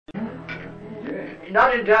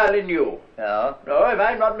not entirely new. No? No, if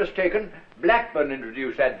I'm not mistaken, Blackburn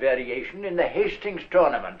introduced that variation in the Hastings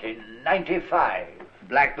tournament in '95.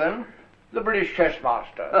 Blackburn? The British chess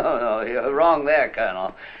master. Oh, no, you're wrong there,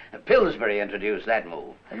 Colonel. Pillsbury introduced that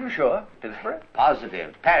move. Are you sure? Pillsbury?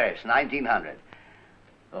 Positive. Paris, 1900.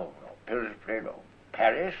 Oh, no, Pillsbury, no.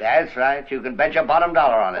 Paris? That's right. You can bet your bottom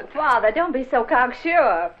dollar on it. Father, don't be so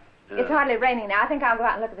cocksure. It's hardly raining now. I think I'll go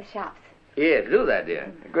out and look at the shops. Yeah, do that, dear.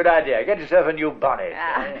 Good idea. Get yourself a new bonnet.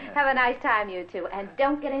 Have a nice time, you two. And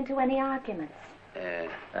don't get into any arguments.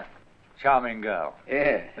 Charming girl.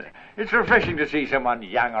 Yeah. It's refreshing to see someone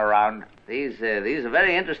young around. These are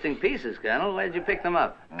very interesting pieces, Colonel. Where'd you pick them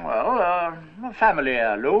up? Well, a family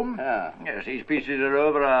heirloom. Ah. Yes, these pieces are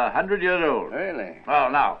over 100 years old. Really? Well,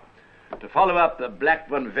 now, to follow up the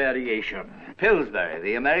Blackburn variation. Pillsbury,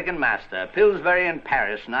 the American master. Pillsbury in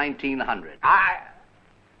Paris, 1900.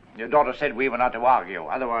 Your daughter said we were not to argue,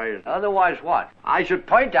 otherwise... Otherwise what? I should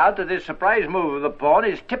point out that this surprise move of the pawn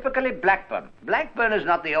is typically Blackburn. Blackburn is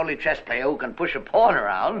not the only chess player who can push a pawn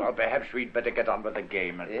around. Well, perhaps we'd better get on with the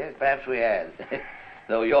game. Yes, perhaps we had.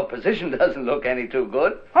 Though your position doesn't look any too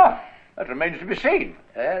good. Huh, that remains to be seen.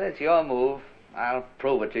 Well, it's your move. I'll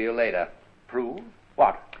prove it to you later. Prove?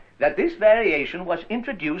 What? That this variation was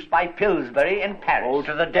introduced by Pillsbury in Paris. Oh,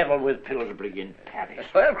 to the devil with Pillsbury in Paris.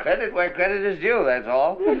 Well, credit where credit is due, that's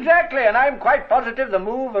all. Exactly, and I'm quite positive the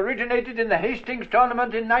move originated in the Hastings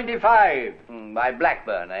tournament in '95. By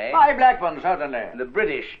Blackburn, eh? By Blackburn, certainly. The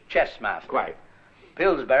British chess master. Quite.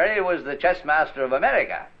 Pillsbury was the chess master of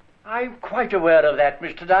America. I'm quite aware of that,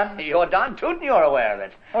 Mr. Dunne. You're darn tootin' you're aware of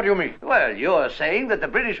it. What do you mean? Well, you're saying that the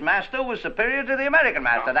British master was superior to the American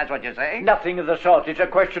master. That's what you're saying. Nothing of the sort. It's a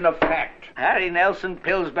question of fact. Harry Nelson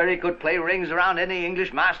Pillsbury could play rings around any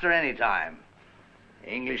English master any time.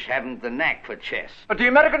 English haven't the knack for chess. But the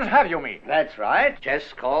Americans have, you mean? That's right. Chess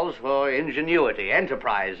calls for ingenuity,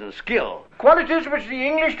 enterprise, and skill. Qualities which the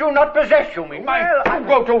English do not possess, you mean? Well, I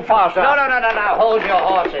go too far, sir. No. Hold your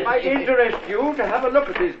horses. I interest you to have a look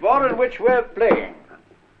at this board on which we're playing.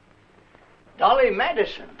 Dolly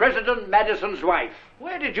Madison. President Madison's wife.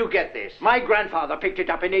 Where did you get this? My grandfather picked it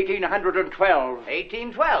up in 1812.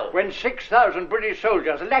 1812? When 6,000 British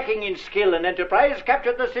soldiers, lacking in skill and enterprise,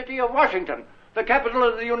 captured the city of Washington, the capital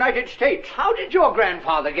of the United States. How did your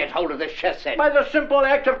grandfather get hold of this chess set? By the simple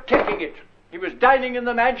act of taking it. He was dining in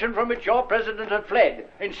the mansion from which your president had fled,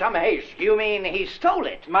 in some haste. You mean he stole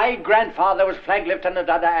it? My grandfather was Flag Lieutenant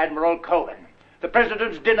under Admiral Cohen. The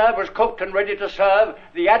president's dinner was cooked and ready to serve.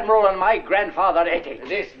 The admiral and my grandfather ate it.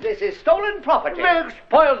 This is stolen property. Milk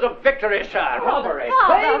spoils of victory, sir. Robbery.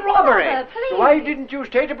 Father, robbery. Father, please. Why didn't you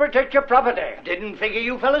stay to protect your property? Didn't figure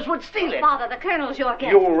you fellas would steal it. Father, the colonel's your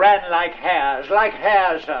guest. You ran like hares,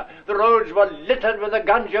 sir. The roads were littered with the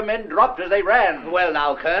guns your men dropped as they ran. Well,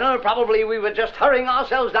 now, Colonel, probably we were just hurrying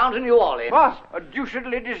ourselves down to New Orleans. What? A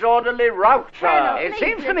deucedly disorderly route, sir. Colonel, It please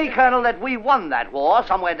seems to me, listen. Colonel, that we won that war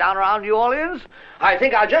somewhere down around New Orleans. I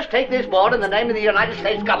think I'll just take this board in the name of the United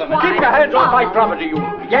States government. Keep your hands off my property, you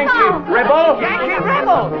Yankee rebel. Yankee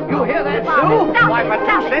rebel! You hear that, Father, Sue? stop Why, it, for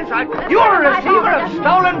stop 2 it. cents, you're a receiver of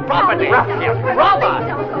stolen property. Ruffian, robber. Please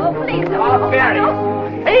don't go. Please don't Barbarian.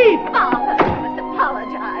 go. Thief! Father, you must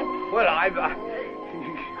apologize. Well, I've...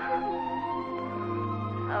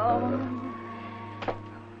 Oh.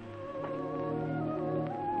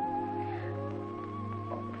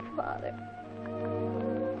 Father.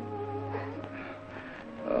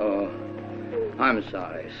 Oh, I'm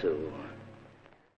sorry, Sue.